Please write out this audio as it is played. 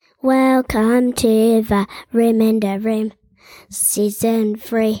Welcome to the Room in the Room, Season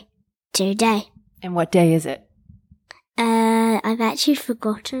 3, today. And what day is it? I've actually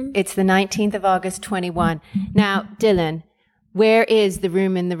forgotten. It's the 19th of August, 21. Now, Dylan, where is the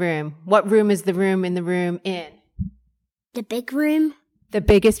room in the room? What room is the room in the room in? The big room? The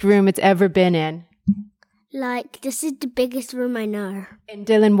biggest room it's ever been in. This is the biggest room I know. And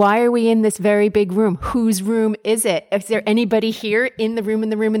Dylan, why are we in this very big room? Whose room is it? Is there anybody here in the room, in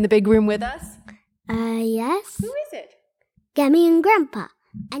the big room with us? Yes. Who is it? Gammy and Grandpa.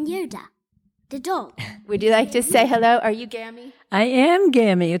 And Yoda, the dog. Would you like to say hello? Are you Gammy? I am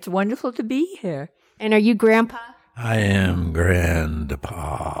Gammy. It's wonderful to be here. And are you Grandpa? I am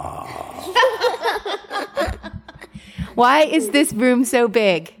Grandpa. Why is this room so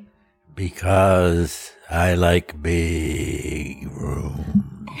big? Because I like big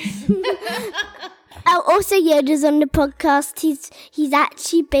rooms. Oh, also Yoda's on the podcast. He's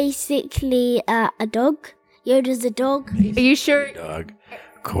actually basically a dog. Yoda's a dog. Are you sure? Dog.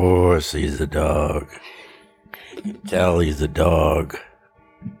 Of course he's a dog. You can tell he's a dog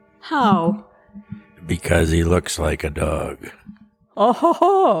How? because he looks like a dog. Oh, ho,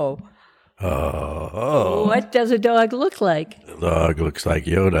 ho. Oh. What does a dog look like? The dog looks like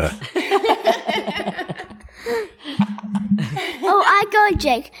Yoda. Oh, I got a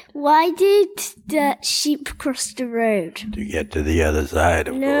joke. Why did the sheep cross the road? To get to the other side,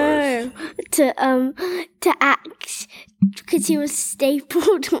 of course. No, to act because he was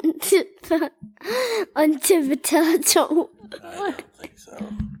stapled onto the turtle, I don't think so.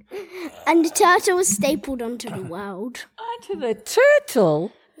 and the turtle was stapled onto the world. Onto the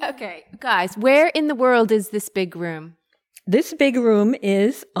turtle. Okay, guys, where in the world is this big room? This big room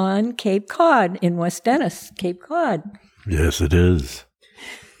is on Cape Cod in West Dennis, Cape Cod. Yes, it is.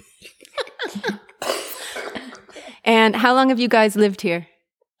 And how long have you guys lived here?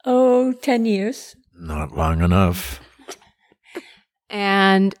 Oh, 10 years. Not long enough.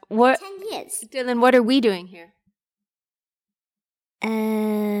 And what, 10 years. Dylan, what are we doing here?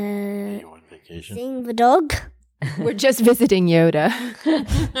 You on vacation? Seeing the dog. We're just visiting Yoda.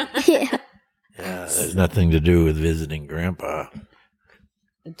 Yeah. Yeah, there's nothing to do with visiting Grandpa.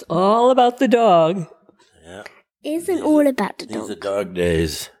 It's all about the dog. Yeah. Isn't all about the These are dog. dog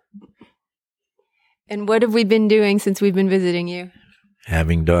days. And what have we been doing since we've been visiting you?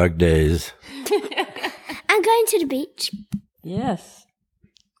 Having dog days. I'm going to the beach. Yes.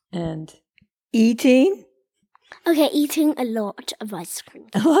 And eating Okay, eating a lot of ice cream.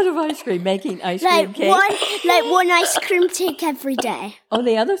 a lot of ice cream, making ice cream Like cake. one ice cream cake every day. Oh,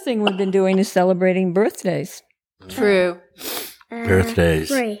 the other thing we've been doing is celebrating birthdays. True. Birthdays.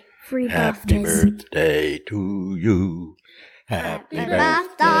 Three Happy birthdays. birthday to you. Happy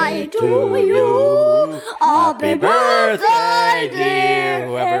birthday to you. Happy birthday, dear.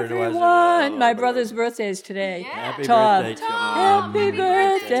 Whoever it was. Everyone, my brother's birthday is today. Happy Tom. birthday, Tom. Happy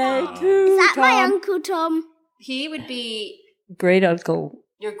birthday to Is that Tom. my Uncle Tom? He would be Great uncle.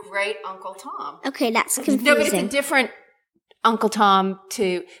 your great Uncle Tom. Okay, that's confusing. No, but it's a different Uncle Tom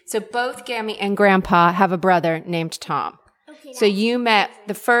too. So both Gammy and Grandpa have a brother named Tom. Okay, So you met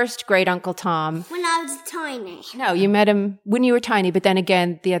the first great Uncle Tom. when I was tiny. No, you met him when you were tiny, but then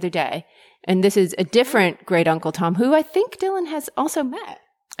again the other day. And this is a different great Uncle Tom who I think Dylan has also met.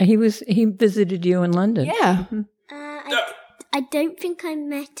 He visited you in London. Yeah. I don't think I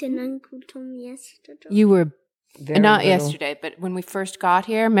met an Uncle Tom yesterday. You were Very not little. yesterday, but when we first got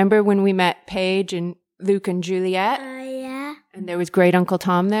here, remember when we met Paige and Luke and Juliet? Yeah. And there was great Uncle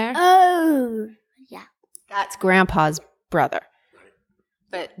Tom there? Oh, yeah. That's Grandpa's brother.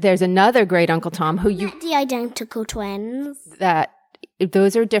 But there's another great Uncle Tom who you Met the identical twins.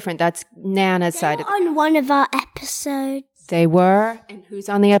 those are different. That's Nana's side of On one of our episodes, They were. And who's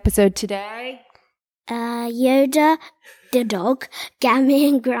on the episode today? Yoda, the dog, Gammy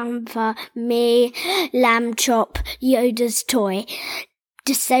and Grandpa, me, Lamb Chop, Yoda's toy,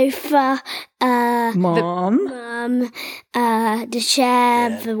 the sofa, Mom. Mum, the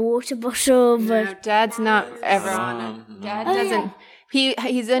chair, the water bottle, No, Dad's not ever on it. Dad doesn't.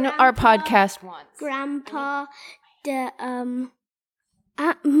 He's in our podcast once. Grandpa, the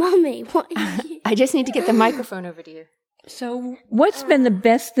Mummy. What? I just need to get the microphone over to you. So what's been the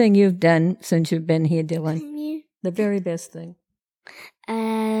best thing you've done since you've been here, Dylan? The very best thing.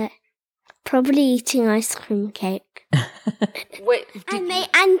 Probably eating ice cream cake Wait,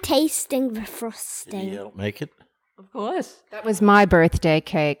 and tasting the Did he frosting. help make it? Of course. that was my birthday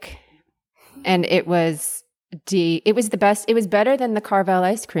cake, and it was the best. It was better than the Carvel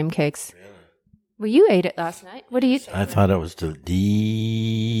ice cream cakes. Well, you ate it last night. What do you? I thought it was delicious.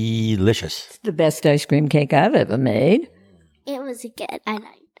 It's the best ice cream cake I've ever made. It was good. I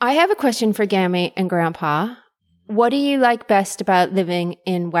liked I have a question for Gammy and Grandpa. What do you like best about living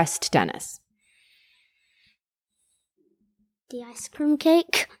in West Dennis? The ice cream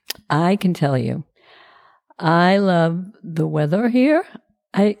cake. I can tell you, I love the weather here.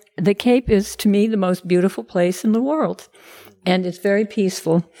 The Cape is, to me, the most beautiful place in the world, and it's very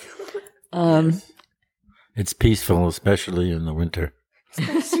peaceful. It's peaceful, especially in the winter.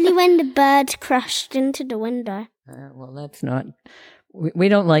 Especially when the bird crashed into the window. Well, that's not. We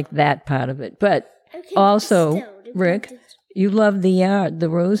don't like that part of it, but Okay, also, still, the Rick, bird is- you love the yard, the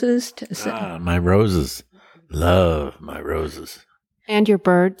roses. My roses. Love my roses. And your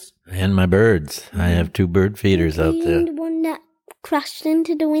birds? And my birds. I have 2 bird feeders out there. The one that crashed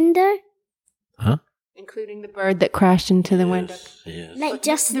into the window. Huh? Including the bird that crashed into the window. Yes. Like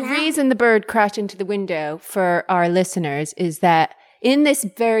just The now. reason the bird crashed into the window for our listeners is that in this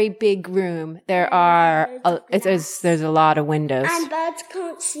very big room, there are there's a lot of windows. And birds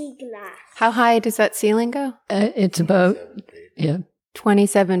can't see glass. How high does that ceiling go? It's about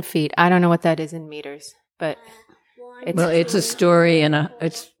 27 feet. I don't know what that is in meters, but it's a story and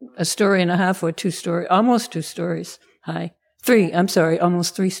it's a story and a half or 2 stories, almost 2 stories high. 3. I'm sorry,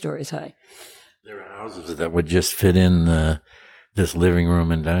 almost 3 stories high. There are houses that would just fit in this living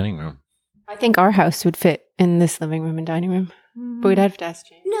room and dining room. I think our house would fit in this living room and dining room. But we'd have to ask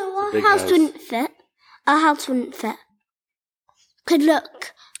Jane. No, our big house house. wouldn't fit. Our house wouldn't fit. Could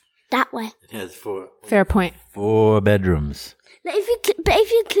look that way. It has 4 Fair point. bedrooms. Like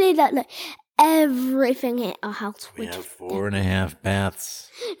if you cleared out like everything in our house We would have fit. 4.5 baths.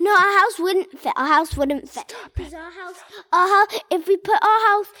 No, our house wouldn't fit. Our house wouldn't fit. Because our house, if we put our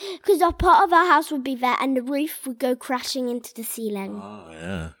house, because our part of our house would be there and the roof would go crashing into the ceiling. Oh,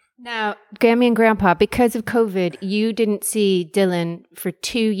 yeah. Now, Gammy and Grandpa, because of COVID, you didn't see Dylan for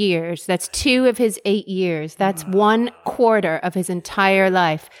 2 years. That's 2 of his 8 years. That's 1/4 of his entire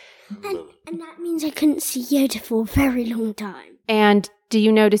life. And that means I couldn't see Yoda for a very long time. And do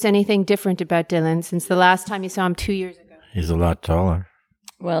you notice anything different about Dylan since the last time you saw him 2 years ago? He's a lot taller.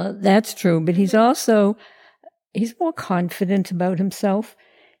 Well, that's true, but he's more confident about himself.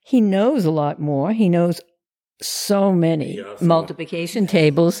 He knows a lot more. He knows so many He also- multiplication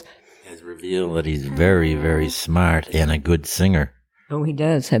tables. Has revealed that he's very, very smart and a good singer. Oh, he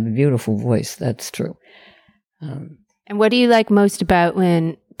does have a beautiful voice. That's true. And what do you like most about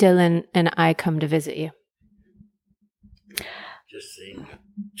when Dylan and I come to visit you?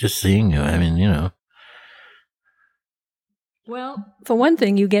 Just seeing you. I mean, you know. Well, for one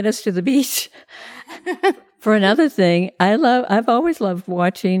thing, you get us to the beach. For another thing, I've always loved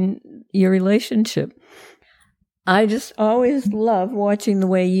watching your relationship. I just always love watching the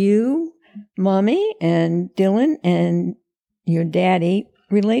way you, Mommy, and Dylan, and your daddy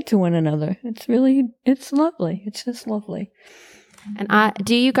relate to one another. It's lovely. It's just lovely. And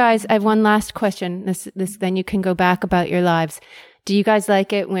do you guys? I have one last question. This then you can go back about your lives. Do you guys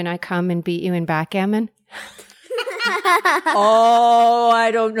like it when I come and beat you in backgammon? Oh, I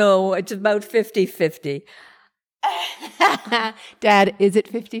don't know. It's about 50-50. Dad, is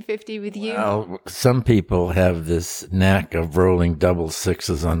it 50-50 with you? Well, some people have this knack of rolling double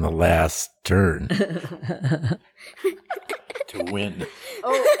 6s on the last turn to win.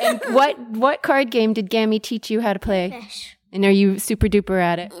 Oh, and what card game did Gammy teach you how to play? Fish. And are you super duper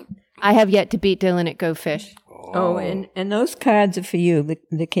at it? I have yet to beat Dylan at Go Fish. Oh, and those cards are for you,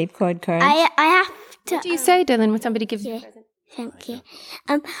 the Cape Cod cards. I have to. What do you say, Dylan, when somebody gives you a Yeah. present? Thank you.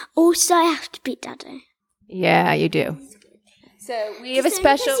 Also, I have to beat Daddy. Yeah, you do. So we have a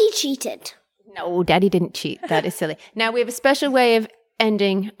special... Because he cheated. No, Daddy didn't cheat. That is silly. Now we have a special way of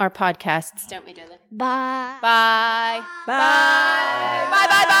ending our podcasts, don't we, Dylan? Bye. Bye. Bye. Bye.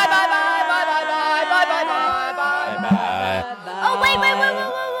 Bye. Bye. Bye. Bye. Bye. Bye. Bye. Bye. Bye. Bye. Bye. Oh, wait.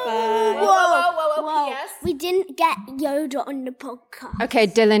 Whoa. Whoa. We didn't get Yoda on the podcast. Okay,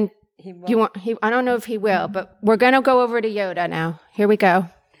 Dylan. I don't know if he will, but we're gonna go over to Yoda now. Here we go.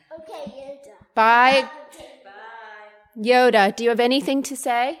 Okay, Yoda. Bye. Yoda, do you have anything to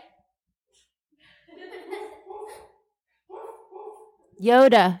say?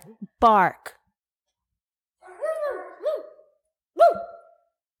 Yoda, bark.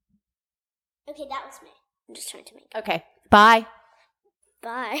 Okay, that was me. I'm just trying to make it. Okay, bye.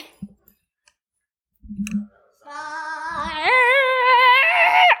 Bye. Bye.